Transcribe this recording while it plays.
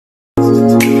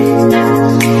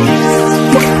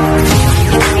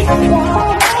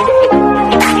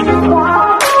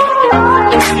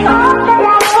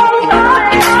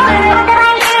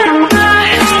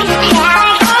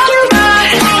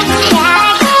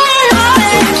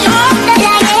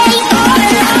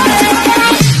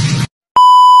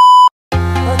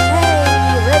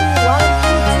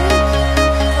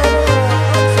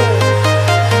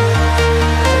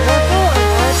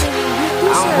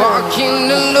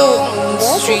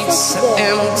streets are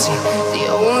empty. The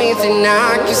only thing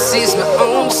I can see is my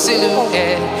own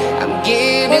silhouette. I'm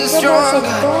getting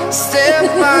stronger, step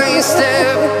by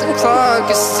step. The clock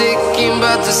is ticking,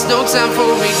 but there's no time for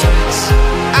regrets.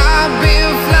 I've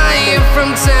been flying from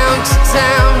town to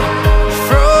town,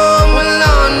 from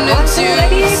London to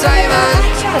Taiwan.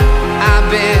 I've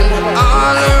been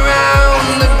all around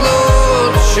the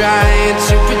globe, trying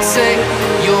to protect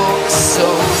your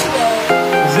soul.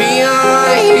 We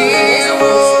are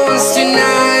heroes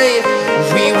tonight.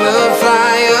 We will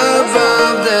fly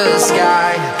above the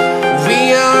sky.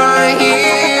 We are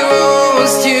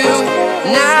heroes tonight.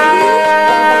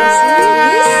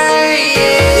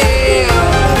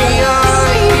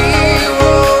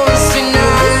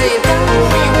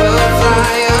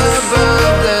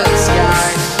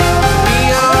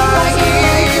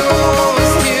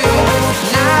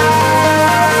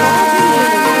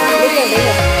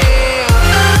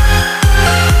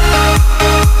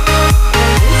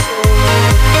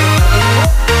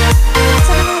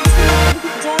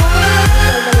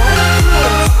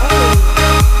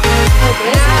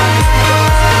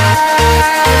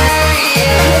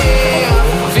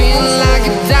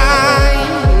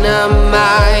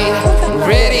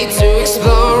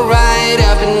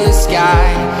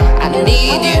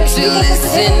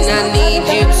 Listen, I need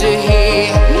you to hear,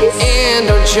 and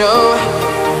don't show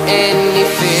any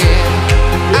fear.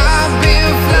 I've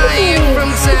been flying from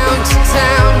town to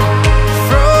town,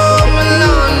 from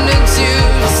London to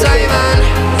Taiwan.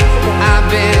 I've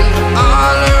been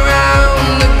all around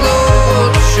the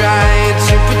globe, trying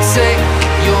to protect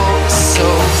your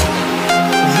soul.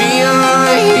 We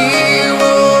are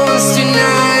heroes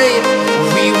tonight.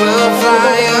 We will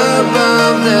fly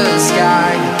above the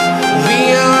sky. We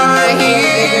are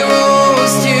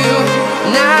heroes tonight,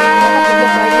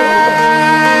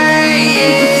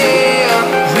 yeah.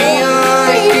 We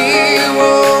are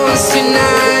heroes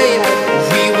tonight.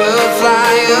 We will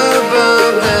fly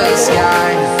above the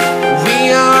sky. We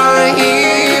are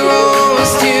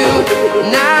heroes tonight.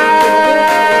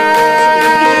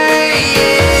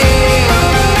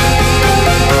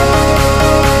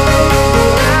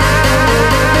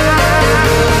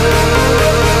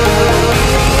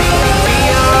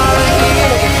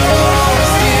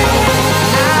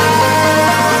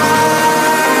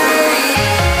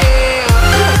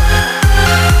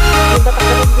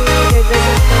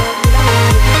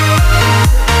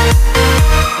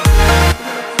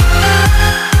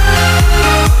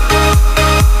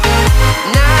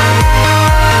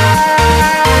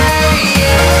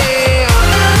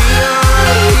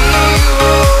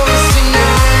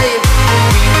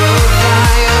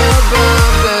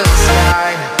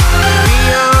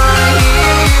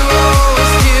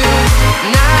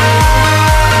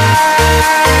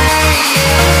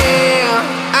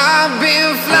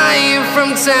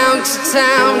 Town to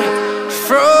town,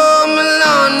 from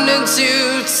London to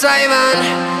Taiwan.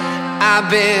 I've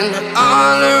been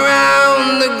all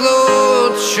around the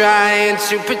globe, trying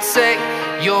to protect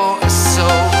your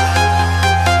soul.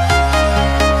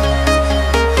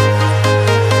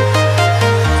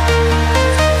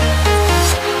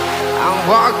 I'm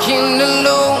walking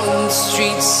alone, the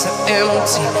streets are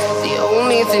empty. The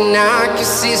only thing I can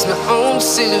see is my own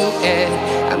silhouette.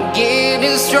 I'm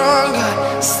getting stronger,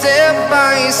 step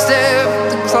by step.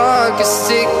 The clock is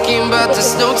ticking, but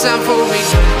there's no time for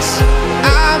regrets.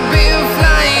 I've been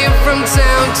flying from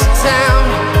town to town,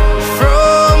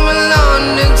 from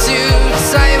London to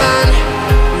Taiwan.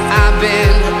 I've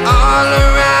been all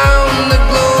around the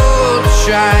globe,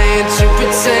 trying to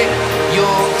protect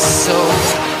your soul.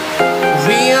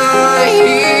 We are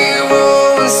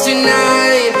heroes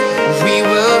tonight. We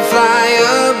will fly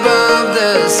above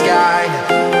the sky.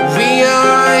 We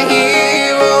are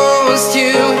heroes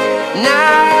tonight.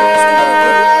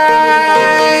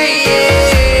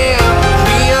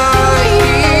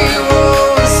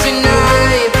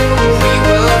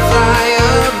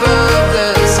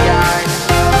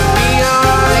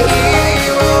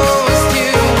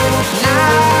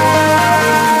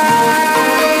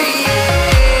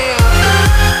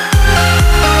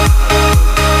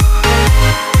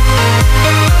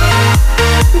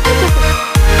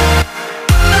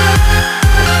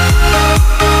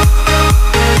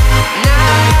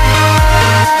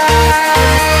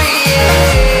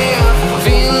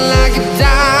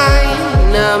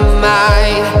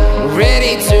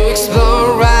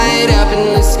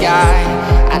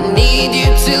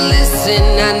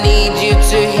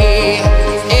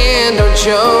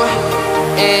 Show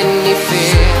any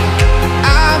fear.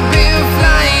 I've been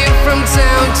flying from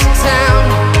town to town,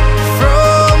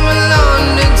 from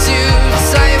London to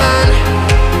Taiwan.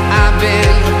 I've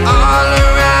been all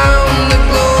around the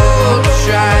globe.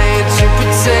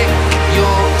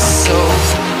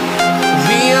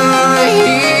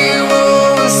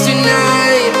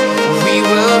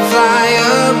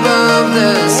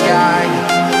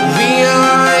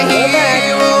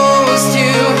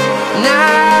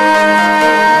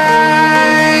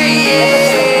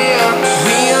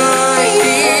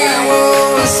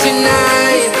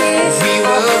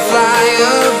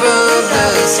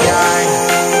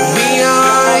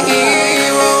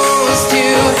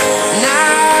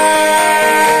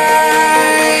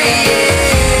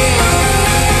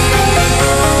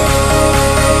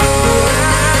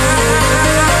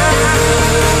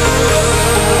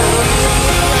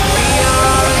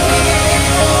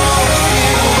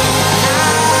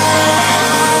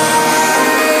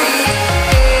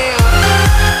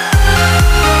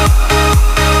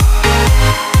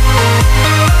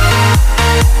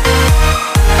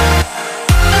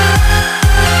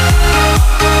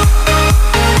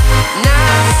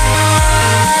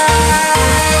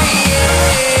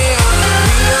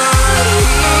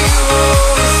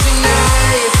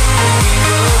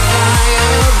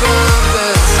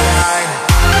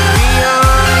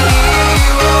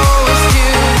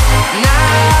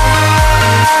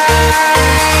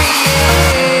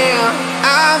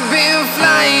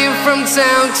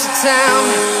 town,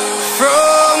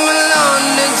 from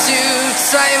London to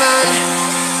Taiwan.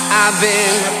 I've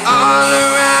been all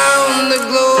around the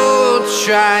globe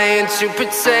trying to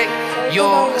protect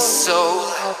your soul.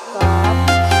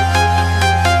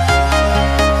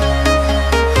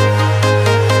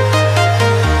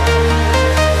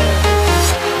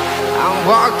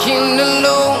 Walking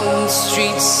alone, the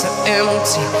streets are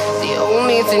empty. The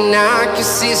only thing I can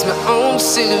see is my own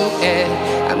silhouette.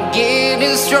 I'm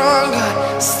getting stronger,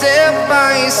 step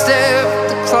by step.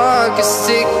 The clock is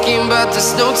ticking, but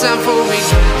there's no time for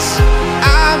regrets.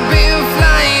 I've been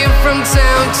flying from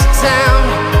town to town,